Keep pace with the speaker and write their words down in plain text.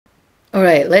All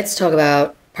right, let's talk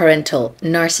about parental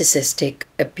narcissistic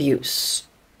abuse.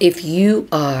 If you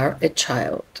are a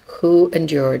child who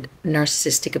endured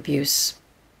narcissistic abuse,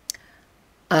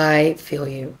 I feel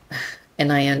you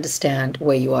and I understand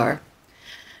where you are.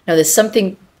 Now, there's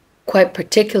something quite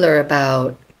particular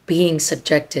about being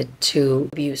subjected to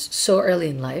abuse so early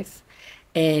in life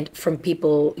and from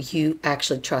people you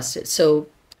actually trusted. So,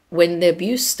 when the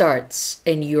abuse starts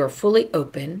and you're fully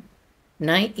open,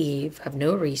 naive, have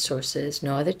no resources,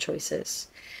 no other choices,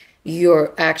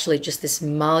 you're actually just this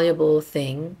malleable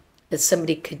thing that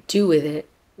somebody could do with it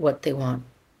what they want.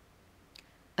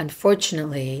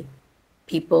 Unfortunately,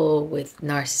 people with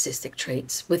narcissistic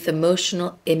traits, with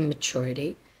emotional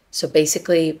immaturity, so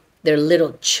basically they're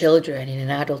little children in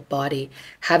an adult body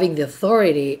having the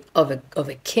authority of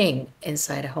a king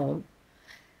inside a home,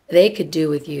 they could do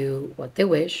with you what they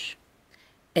wish,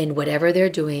 and whatever they're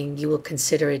doing, you will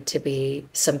consider it to be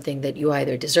something that you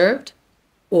either deserved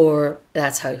or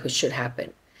that's how it should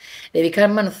happen. They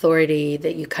become an authority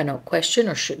that you cannot question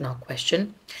or should not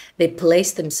question. They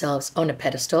place themselves on a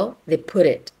pedestal. They put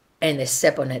it and they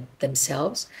step on it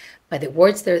themselves by the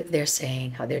words they're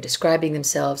saying, how they're describing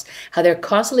themselves, how they're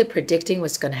constantly predicting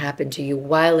what's going to happen to you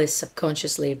while it's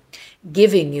subconsciously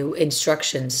giving you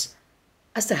instructions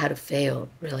as to how to fail,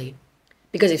 really.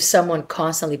 Because if someone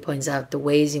constantly points out the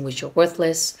ways in which you're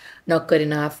worthless, not good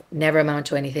enough, never amount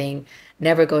to anything,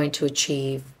 never going to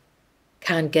achieve,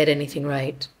 can't get anything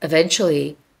right,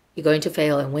 eventually you're going to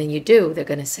fail. And when you do, they're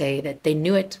going to say that they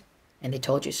knew it and they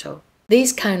told you so.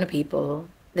 These kind of people,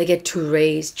 they get to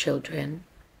raise children,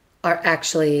 are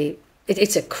actually,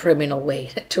 it's a criminal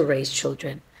way to raise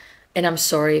children. And I'm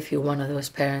sorry if you're one of those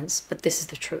parents, but this is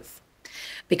the truth.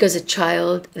 Because a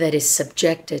child that is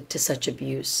subjected to such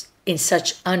abuse in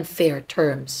such unfair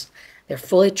terms, they're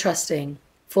fully trusting,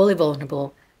 fully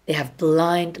vulnerable, they have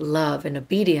blind love and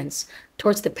obedience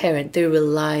towards the parent they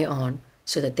rely on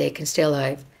so that they can stay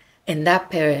alive. And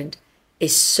that parent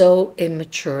is so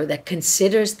immature that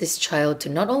considers this child to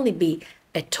not only be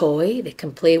a toy they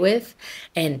can play with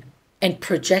and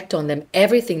project on them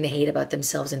everything they hate about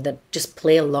themselves and then just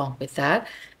play along with that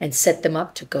and set them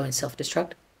up to go and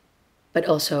self-destruct, but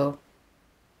also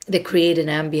they create an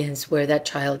ambience where that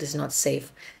child is not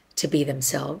safe to be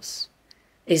themselves,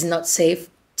 is not safe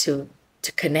to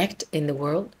connect in the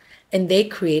world, and they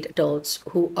create adults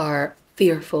who are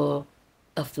fearful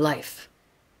of life,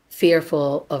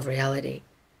 fearful of reality,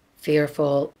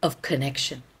 fearful of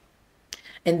connection.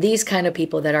 And these kind of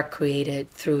people that are created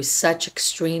through such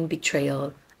extreme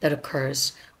betrayal that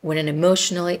occurs when an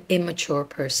emotionally immature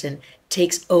person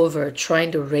takes over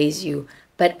trying to raise you,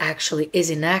 but actually is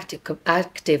in active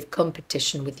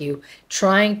competition with you,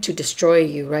 trying to destroy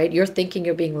you, right? You're thinking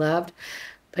you're being loved,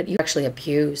 but you're actually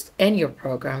abused and you're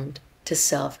programmed to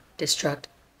self-destruct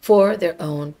for their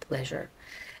own pleasure.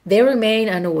 They remain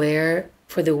unaware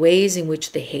for the ways in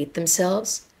which they hate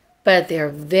themselves, but they are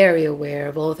very aware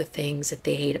of all the things that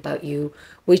they hate about you,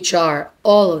 which are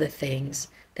all of the things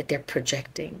that they're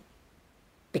projecting.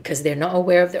 Because they're not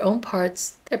aware of their own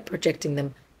parts, they're projecting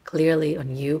them clearly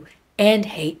on you and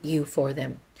hate you for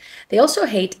them. They also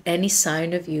hate any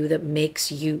sign of you that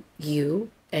makes you you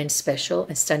and special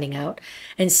and standing out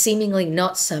and seemingly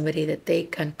not somebody that they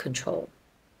can control.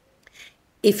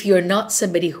 If you're not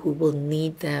somebody who will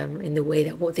need them in the way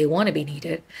that what they want to be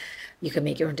needed, you can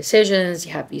make your own decisions,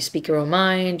 you speak your own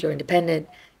mind, you're independent,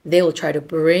 they will try to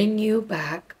bring you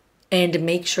back and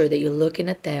make sure that you're looking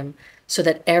at them so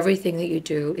that everything that you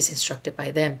do is instructed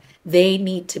by them. They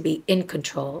need to be in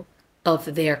control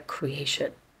of their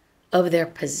creation, of their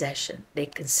possession. They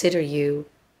consider you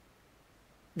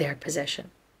their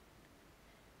possession.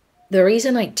 The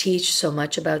reason I teach so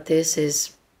much about this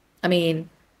is,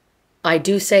 I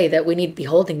do say that we need to be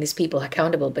holding these people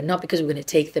accountable, but not because we're going to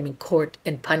take them in court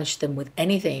and punish them with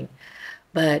anything,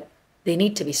 but they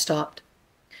need to be stopped.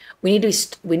 We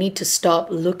need to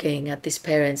stop looking at these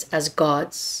parents as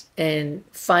gods and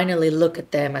finally look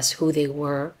at them as who they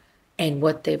were and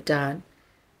what they've done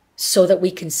so that we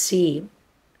can see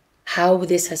how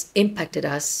this has impacted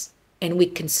us and we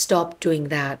can stop doing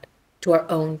that to our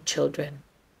own children.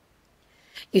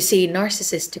 You see,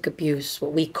 narcissistic abuse,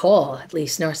 what we call at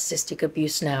least narcissistic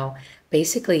abuse now,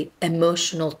 basically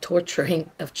emotional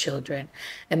torturing of children,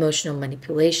 emotional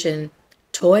manipulation,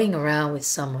 toying around with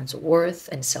someone's worth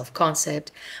and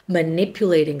self-concept,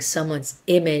 manipulating someone's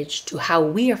image to how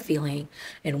we are feeling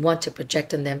and want to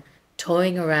project on them,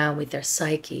 toying around with their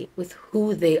psyche, with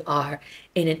who they are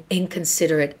in an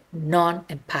inconsiderate,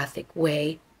 non-empathic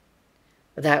way.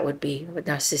 That would be what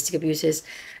narcissistic abuse is.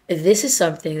 This is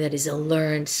something that is a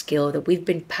learned skill that we've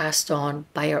been passed on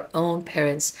by our own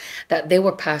parents, that they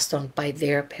were passed on by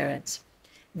their parents.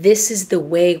 This is the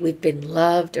way we've been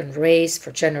loved and raised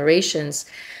for generations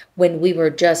when we were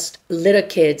just little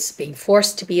kids being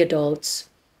forced to be adults.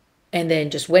 And then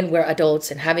just when we're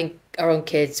adults and having our own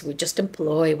kids, we just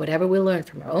employ whatever we learned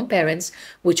from our own parents,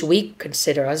 which we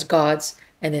consider as gods,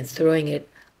 and then throwing it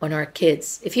on our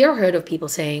kids. If you ever heard of people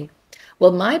saying,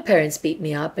 well, my parents beat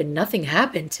me up and nothing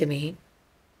happened to me.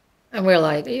 And we're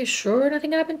like, are you sure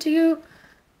nothing happened to you?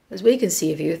 Because we can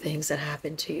see a few things that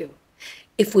happened to you.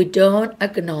 If we don't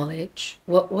acknowledge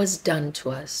what was done to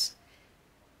us,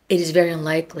 it is very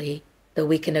unlikely that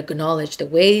we can acknowledge the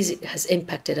ways it has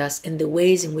impacted us and the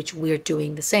ways in which we're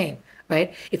doing the same,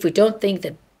 right? If we don't think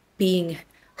that being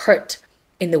hurt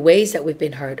in the ways that we've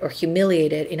been hurt or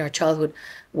humiliated in our childhood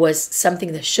was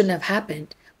something that shouldn't have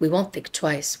happened, we won't think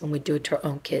twice when we do it to our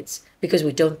own kids because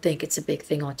we don't think it's a big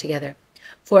thing altogether.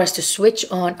 For us to switch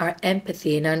on our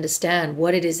empathy and understand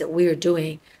what it is that we are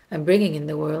doing and bringing in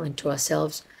the world into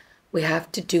ourselves, we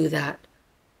have to do that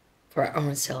for our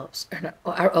own selves,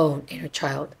 our own inner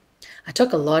child. I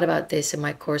talk a lot about this in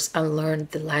my course, Unlearn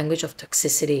the Language of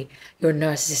Toxicity Your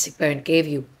Narcissistic Parent Gave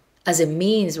You, as a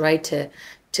means, right, to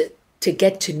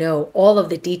get to know all of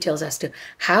the details as to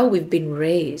how we've been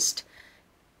raised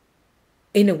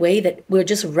in a way that we're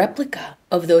just a replica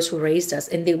of those who raised us,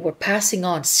 and they were passing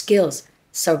on skills,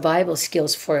 survival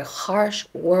skills for a harsh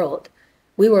world.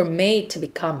 We were made to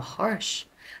become harsh,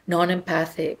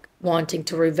 non-empathic, wanting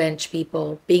to revenge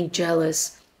people, being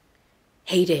jealous,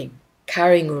 hating,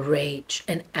 carrying rage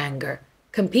and anger,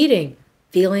 competing,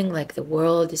 feeling like the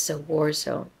world is a war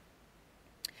zone.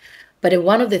 But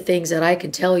one of the things that I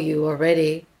can tell you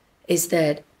already is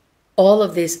that all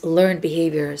of these learned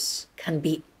behaviors can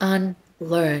be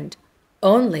unlearned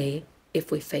only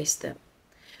if we face them,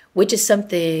 which is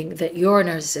something that your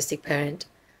narcissistic parent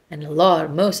and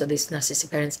most of these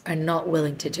narcissistic parents are not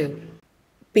willing to do.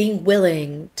 Being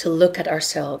willing to look at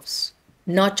ourselves,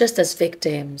 not just as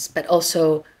victims, but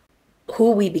also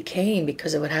who we became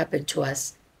because of what happened to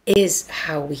us, is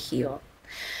how we heal.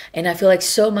 And I feel like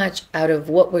so much out of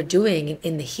what we're doing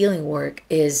in the healing work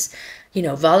is,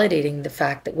 validating the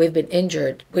fact that we've been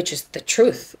injured, which is the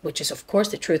truth, which is of course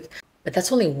the truth, but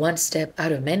that's only one step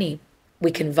out of many.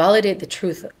 We can validate the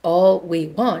truth all we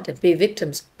want and be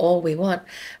victims all we want,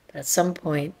 but at some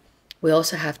point, we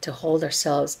also have to hold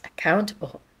ourselves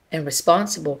accountable and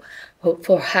responsible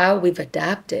for how we've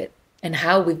adapted and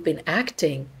how we've been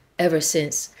acting ever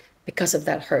since because of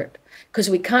that hurt. Because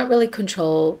we can't really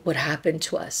control what happened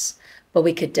to us, but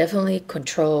we could definitely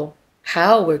control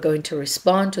how we're going to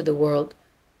respond to the world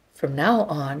from now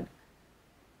on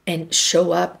and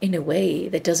show up in a way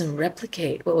that doesn't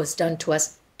replicate what was done to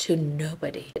us to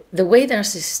nobody. The way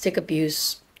narcissistic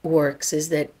abuse works is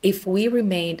that if we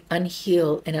remain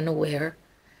unhealed and unaware,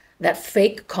 that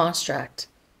fake construct,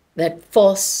 that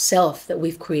false self that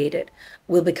we've created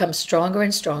will become stronger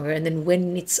and stronger. And then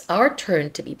when it's our turn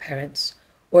to be parents,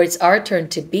 or it's our turn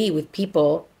to be with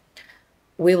people,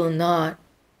 we will not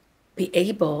be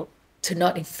able to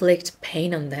not inflict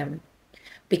pain on them,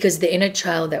 because the inner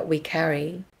child that we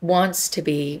carry wants to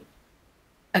be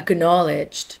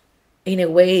acknowledged in a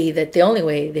way that the only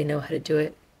way they know how to do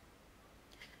it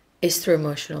is through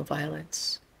emotional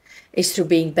violence, is through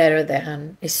being better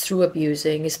than, is through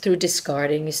abusing, is through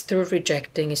discarding, is through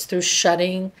rejecting, is through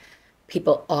shutting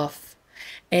people off.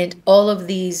 And all of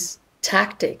these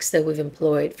tactics that we've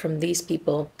employed from these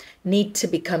people need to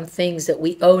become things that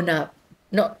we own up,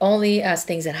 not only as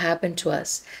things that happen to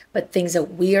us, but things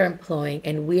that we are employing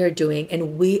and we are doing,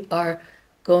 and we are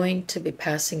going to be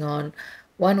passing on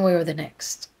one way or the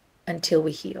next until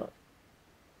we heal.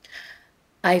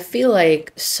 I feel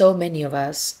like so many of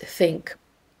us think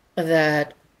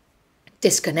that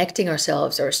disconnecting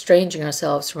ourselves or estranging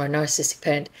ourselves from our narcissistic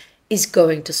parent is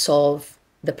going to solve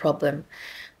the problem.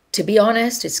 To be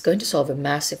honest, it's going to solve a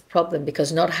massive problem,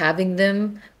 because not having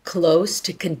them close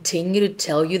to continue to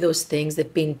tell you those things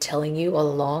they've been telling you all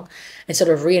along, and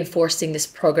sort of reinforcing this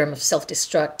program of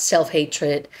self-destruct,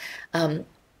 self-hatred,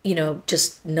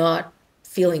 just not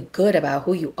feeling good about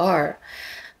who you are,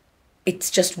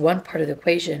 it's just one part of the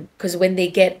equation. Because when they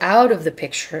get out of the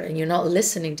picture and you're not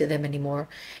listening to them anymore,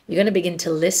 you're going to begin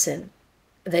to listen,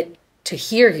 to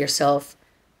hear yourself,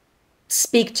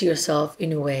 speak to yourself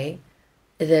in a way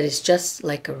that is just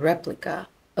like a replica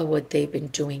of what they've been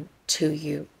doing to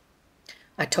you.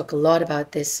 I talk a lot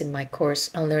about this in my course,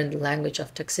 Unlearn the Language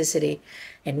of Toxicity.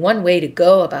 And one way to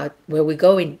go about where we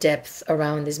go in depth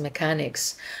around these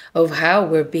mechanics of how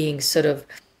we're being sort of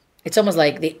It's almost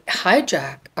like they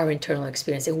hijack our internal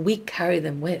experience and we carry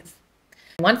them with.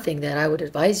 One thing that I would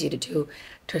advise you to do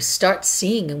to start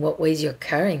seeing in what ways you're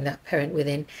carrying that parent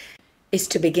within is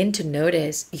to begin to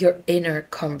notice your inner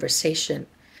conversation.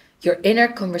 Your inner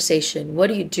conversation. What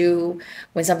do you do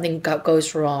when something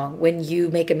goes wrong? When you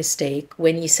make a mistake?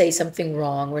 When you say something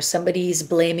wrong? Or somebody's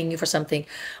blaming you for something?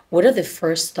 What are the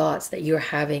first thoughts that you're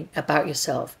having about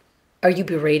yourself? Are you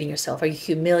berating yourself? Are you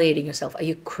humiliating yourself? Are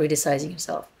you criticizing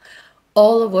yourself?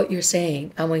 All of what you're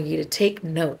saying, I want you to take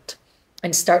note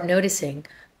and start noticing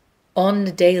on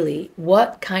the daily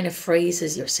what kind of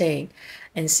phrases you're saying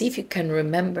and see if you can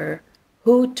remember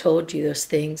who told you those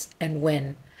things and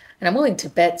when. And I'm willing to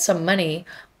bet some money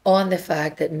on the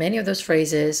fact that many of those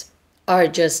phrases are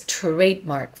just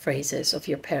trademark phrases of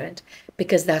your parent,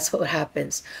 because that's what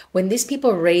happens when these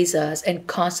people raise us and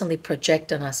constantly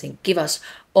project on us and give us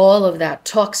all of that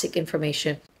toxic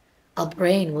information. Our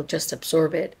brain will just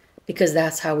absorb it, because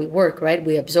that's how we work, right?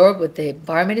 We absorb what the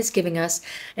environment is giving us,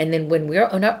 and then when we're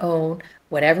on our own,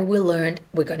 whatever we learned,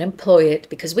 we're going to employ it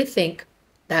because we think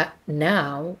that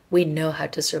now we know how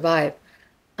to survive.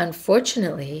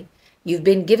 Unfortunately, you've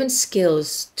been given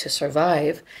skills to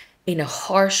survive in a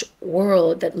harsh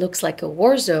world that looks like a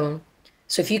war zone.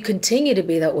 So if you continue to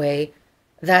be that way,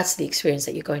 that's the experience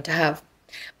that you're going to have.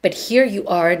 But here you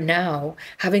are now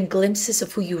having glimpses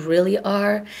of who you really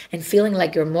are and feeling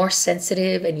like you're more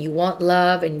sensitive and you want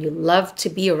love and you love to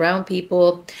be around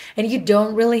people and you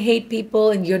don't really hate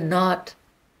people and you're not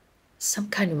some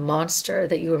kind of monster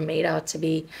that you were made out to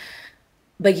be.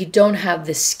 But you don't have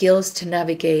the skills to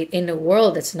navigate in a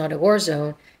world that's not a war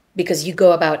zone, because you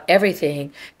go about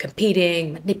everything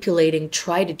competing, manipulating,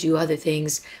 try to do other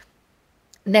things,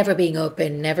 never being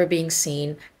open, never being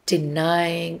seen,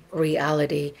 denying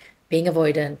reality, being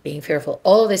avoidant, being fearful,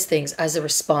 all of these things as a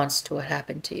response to what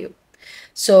happened to you.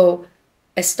 So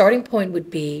a starting point would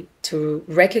be to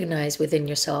recognize within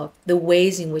yourself the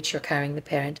ways in which you're carrying the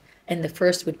parent. And the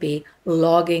first would be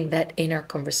logging that inner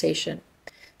conversation.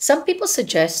 Some people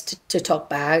suggest to talk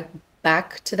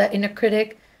back to that inner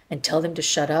critic and tell them to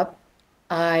shut up.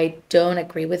 I don't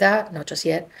agree with that, not just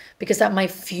yet, because that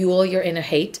might fuel your inner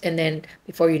hate. And then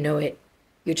before you know it,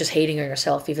 you're just hating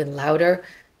yourself even louder.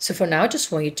 So for now, I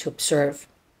just want you to observe.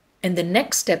 And the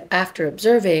next step after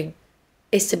observing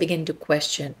is to begin to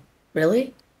question.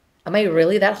 Really? Am I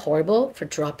really that horrible for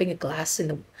dropping a glass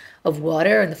of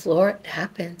water on the floor? It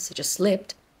happens. It just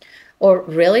slipped. Or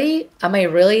really? Am I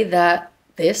really that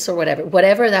this or whatever?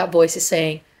 Whatever that voice is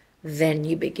saying, then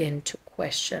you begin to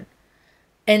question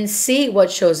and see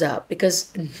what shows up,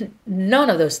 because none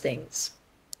of those things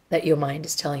that your mind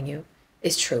is telling you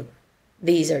is true.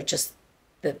 These are just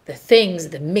the things,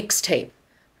 the mixtape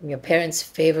from your parents'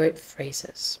 favorite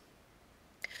phrases.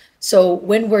 So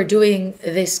when we're doing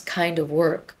this kind of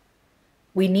work,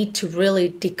 we need to really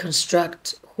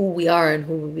deconstruct who we are and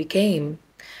who we became.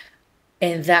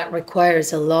 And that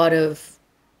requires a lot of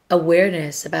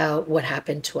awareness about what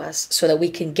happened to us so that we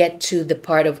can get to the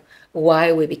part of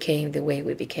why we became the way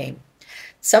we became.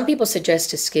 Some people suggest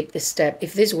to skip this step.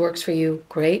 If this works for you,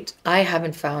 great. I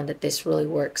haven't found that this really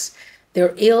works. The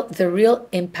real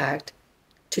impact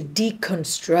to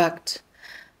deconstruct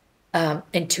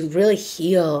and to really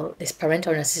heal this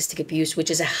parental narcissistic abuse,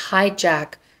 which is a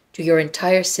hijack to your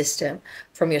entire system,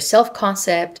 from your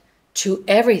self-concept to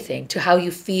everything, to how you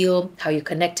feel, how you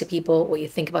connect to people, what you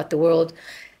think about the world.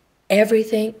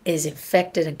 Everything is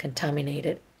infected and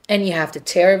contaminated. And you have to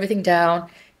tear everything down,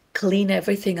 clean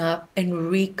everything up, and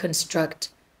reconstruct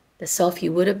the self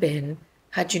you would have been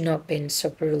had you not been so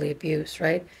brutally abused,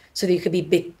 right? So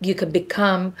that you could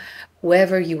become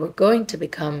whoever you were going to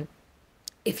become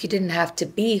if you didn't have to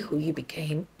be who you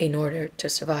became in order to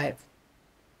survive.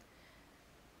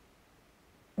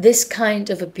 This kind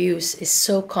of abuse is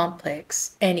so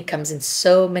complex and it comes in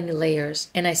so many layers.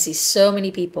 And I see so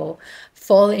many people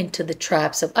fall into the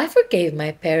traps of, I forgave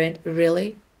my parent.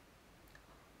 Really?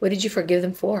 What did you forgive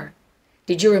them for?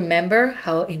 Did you remember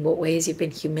in what ways you've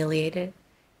been humiliated,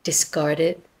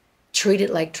 discarded, treated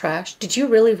like trash? Did you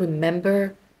really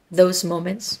remember those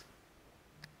moments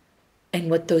and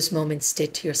what those moments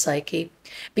did to your psyche?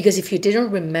 Because if you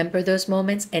didn't remember those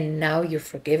moments and now you're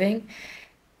forgiving,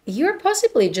 you're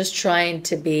possibly just trying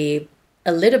to be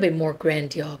a little bit more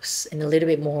grandiose and a little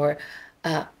bit more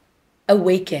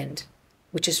awakened,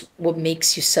 which is what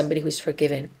makes you somebody who's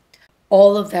forgiven.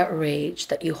 All of that rage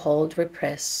that you hold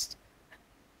repressed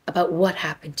about what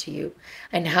happened to you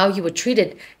and how you were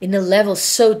treated in a level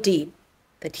so deep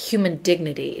that human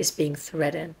dignity is being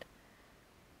threatened.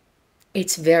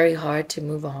 It's very hard to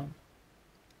move on.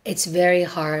 It's very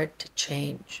hard to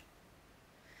change.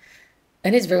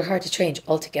 And it's very hard to change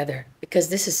altogether because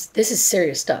this is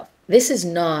serious stuff. This is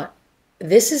not,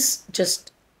 this is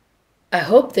just, I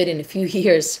hope that in a few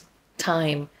years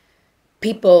time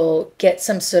people get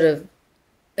some sort of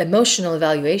emotional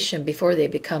evaluation before they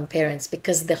become parents,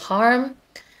 because the harm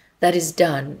that is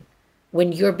done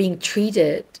when you're being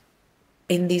treated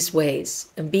in these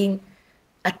ways and being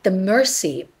at the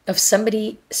mercy of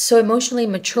somebody so emotionally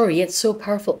mature yet so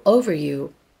powerful over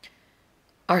you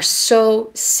are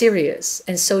so serious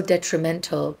and so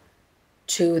detrimental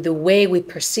to the way we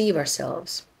perceive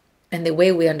ourselves and the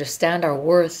way we understand our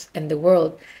worth in the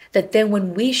world, that then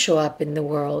when we show up in the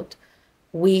world,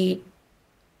 we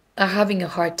are having a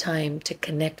hard time to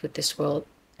connect with this world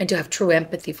and to have true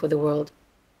empathy for the world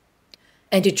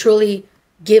and to truly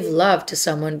give love to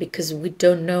someone, because we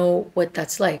don't know what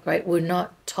that's like, right? We're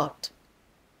not taught.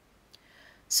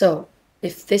 So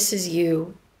if this is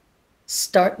you,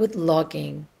 start with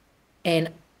logging and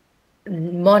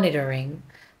monitoring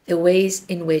the ways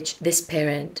in which this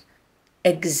parent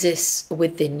exists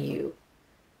within you,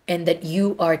 and that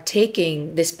you are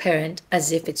taking this parent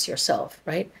as if it's yourself,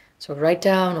 right? So write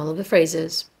down all of the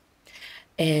phrases,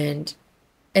 and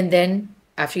then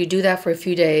after you do that for a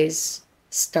few days,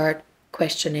 start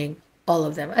questioning all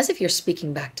of them as if you're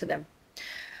speaking back to them.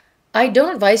 I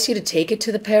don't advise you to take it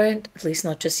to the parent, at least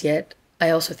not just yet. I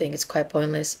also think it's quite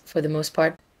pointless for the most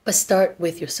part, but start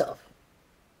with yourself.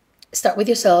 Start with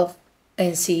yourself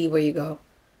and see where you go.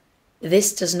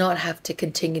 This does not have to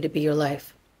continue to be your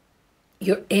life.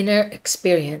 Your inner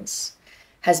experience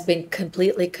has been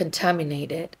completely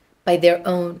contaminated by their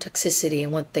own toxicity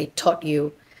and what they taught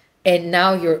you. And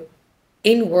now you're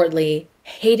inwardly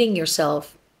hating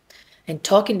yourself and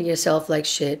talking to yourself like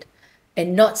shit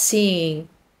and not seeing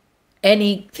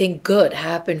anything good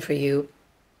happen for you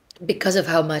because of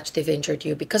how much they've injured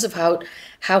you, because of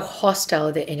how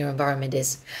hostile the inner environment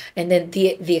is. And then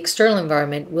the external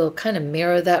environment will kind of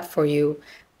mirror that for you.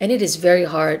 And it is very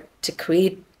hard to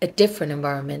create a different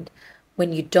environment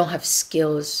when you don't have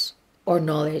skills or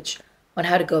knowledge on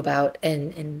how to go about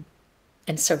and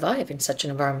survive in such an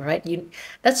environment, right?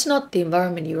 That's not the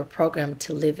environment you were programmed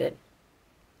to live in.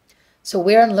 So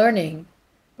we're unlearning,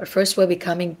 but first we're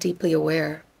becoming deeply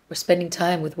aware. We're spending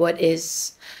time with what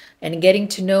is and getting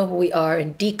to know who we are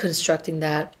and deconstructing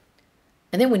that.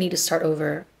 And then we need to start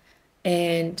over.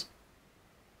 And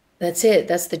that's it.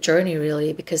 That's the journey,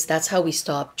 really, because that's how we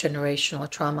stop generational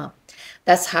trauma.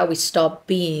 That's how we stop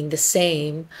being the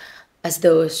same as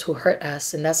those who hurt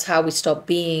us. And that's how we stop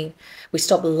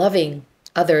loving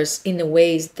others in the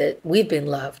ways that we've been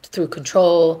loved, through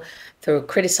control, through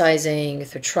criticizing,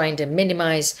 through trying to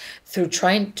minimize, through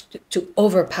trying to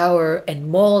overpower and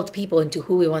mold people into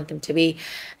who we want them to be.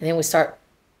 And then we start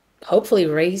hopefully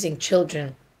raising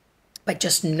children by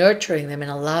just nurturing them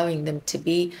and allowing them to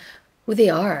be who they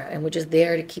are. And we're just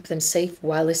there to keep them safe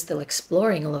while they're still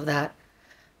exploring all of that.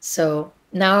 So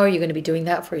now you're going to be doing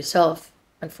that for yourself.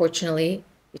 Unfortunately,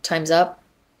 your time's up.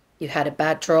 You had a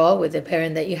bad draw with the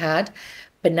parent that you had,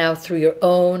 but now through your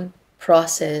own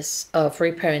process of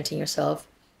reparenting yourself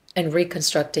and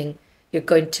reconstructing, you're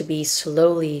going to be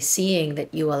slowly seeing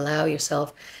that you allow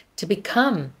yourself to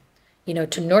become,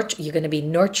 to nurture. You're going to be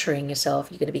nurturing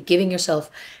yourself. You're going to be giving yourself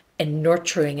a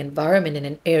nurturing environment and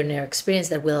an inner experience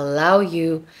that will allow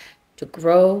you to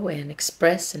grow and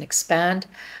express and expand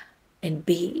and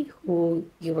be who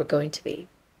you were going to be.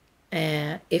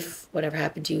 If whatever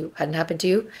happened to you hadn't happened to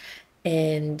you,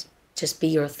 and just be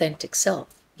your authentic self,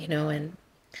 and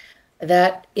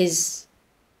that is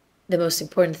the most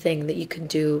important thing that you can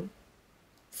do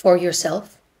for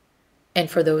yourself and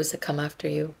for those that come after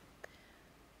you.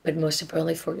 But most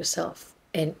importantly, for yourself,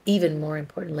 and even more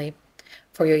importantly,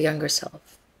 for your younger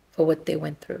self, for what they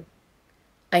went through.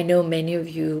 I know many of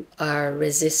you are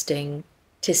resisting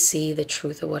to see the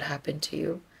truth of what happened to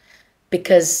you,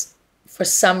 because for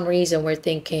some reason we're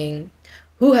thinking,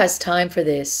 who has time for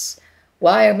this?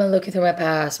 Why am I looking through my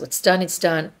past? What's done, it's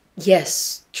done.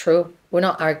 Yes, true. We're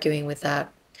not arguing with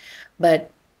that. But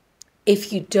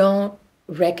if you don't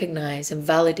recognize and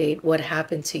validate what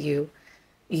happened to you,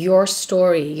 your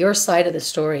story, your side of the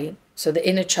story, so the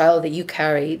inner child that you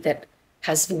carry that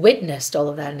has witnessed all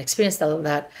of that and experienced all of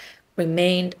that,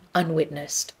 remained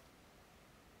unwitnessed.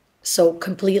 So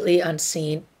completely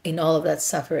unseen in all of that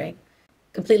suffering,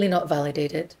 completely not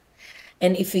validated.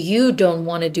 And if you don't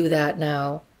want to do that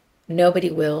now, nobody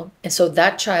will. And so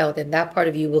that child and that part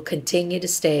of you will continue to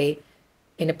stay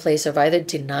in a place of either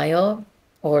denial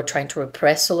or trying to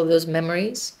repress all of those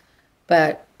memories,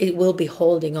 but it will be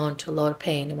holding on to a lot of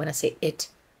pain. And when I say it,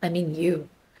 I mean you.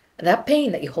 That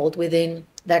pain that you hold within,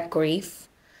 that grief,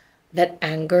 that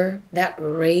anger, that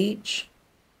rage,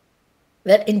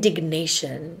 that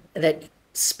indignation that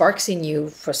sparks in you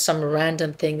for some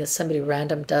random thing that somebody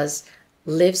random does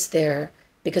lives there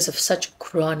because of such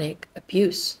chronic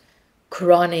abuse,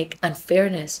 chronic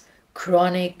unfairness,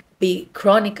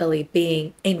 chronically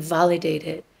being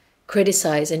invalidated,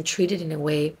 criticized, and treated in a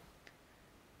way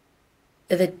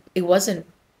that it wasn't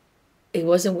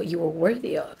what you were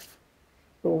worthy of.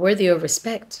 You were worthy of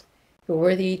respect. You were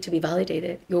worthy to be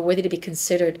validated. You were worthy to be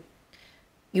considered.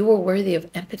 You were worthy of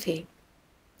empathy,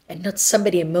 and not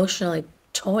somebody emotionally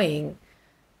toying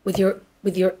with your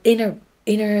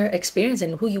inner experience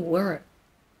and who you were.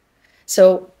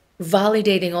 So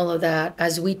validating all of that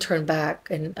as we turn back,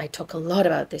 and I talk a lot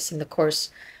about this in the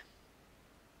course,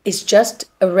 is just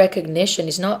a recognition.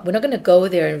 It's not, we're not going to go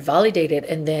there and validate it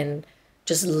and then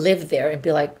just live there and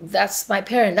be like, that's my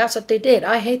parent, that's what they did,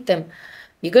 I hate them.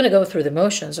 You're going to go through the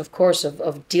motions, of course,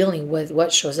 of dealing with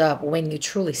what shows up when you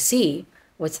truly see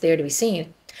what's there to be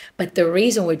seen. But the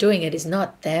reason we're doing it is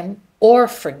not them or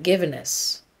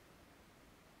forgiveness.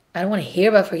 I don't want to hear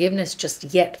about forgiveness just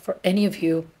yet for any of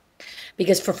you,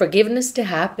 because for forgiveness to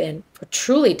happen, for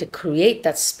truly to create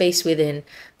that space within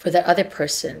for that other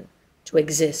person to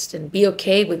exist and be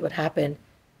okay with what happened,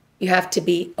 you have to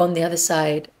be on the other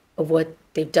side of what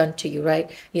they've done to you,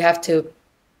 right? You have to,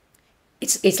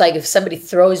 it's like if somebody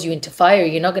throws you into fire,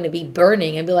 you're not going to be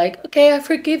burning and be like, okay, I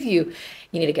forgive you.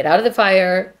 You need to get out of the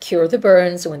fire, cure the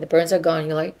burns. And when the burns are gone,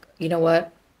 you're like, you know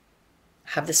what?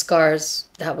 Have the scars.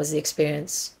 That was the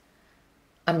experience.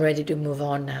 I'm ready to move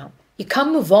on now. You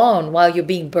can't move on while you're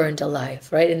being burned alive,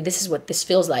 right? And this is what this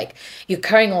feels like. You're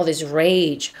carrying all this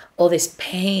rage, all this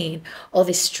pain, all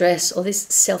this stress, all this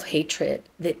self-hatred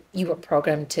that you were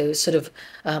programmed to sort of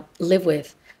live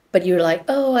with. But you're like,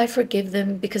 oh, I forgive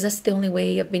them because that's the only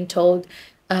way I've been told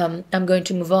I'm going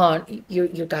to move on. You're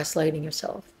gaslighting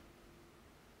yourself.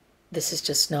 This is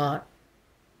just not,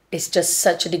 it's just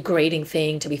such a degrading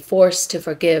thing to be forced to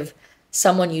forgive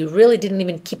someone you really didn't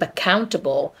even keep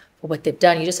accountable for what they've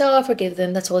done. You just say, oh, I forgive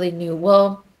them, that's all they knew.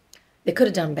 Well, they could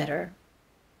have done better.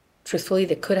 Truthfully,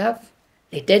 they could have.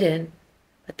 They didn't,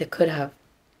 but they could have.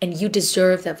 And you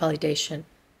deserve that validation,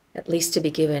 at least to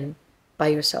be given by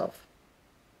yourself.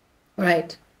 All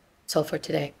right, that's all for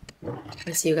today.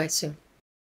 I'll see you guys soon.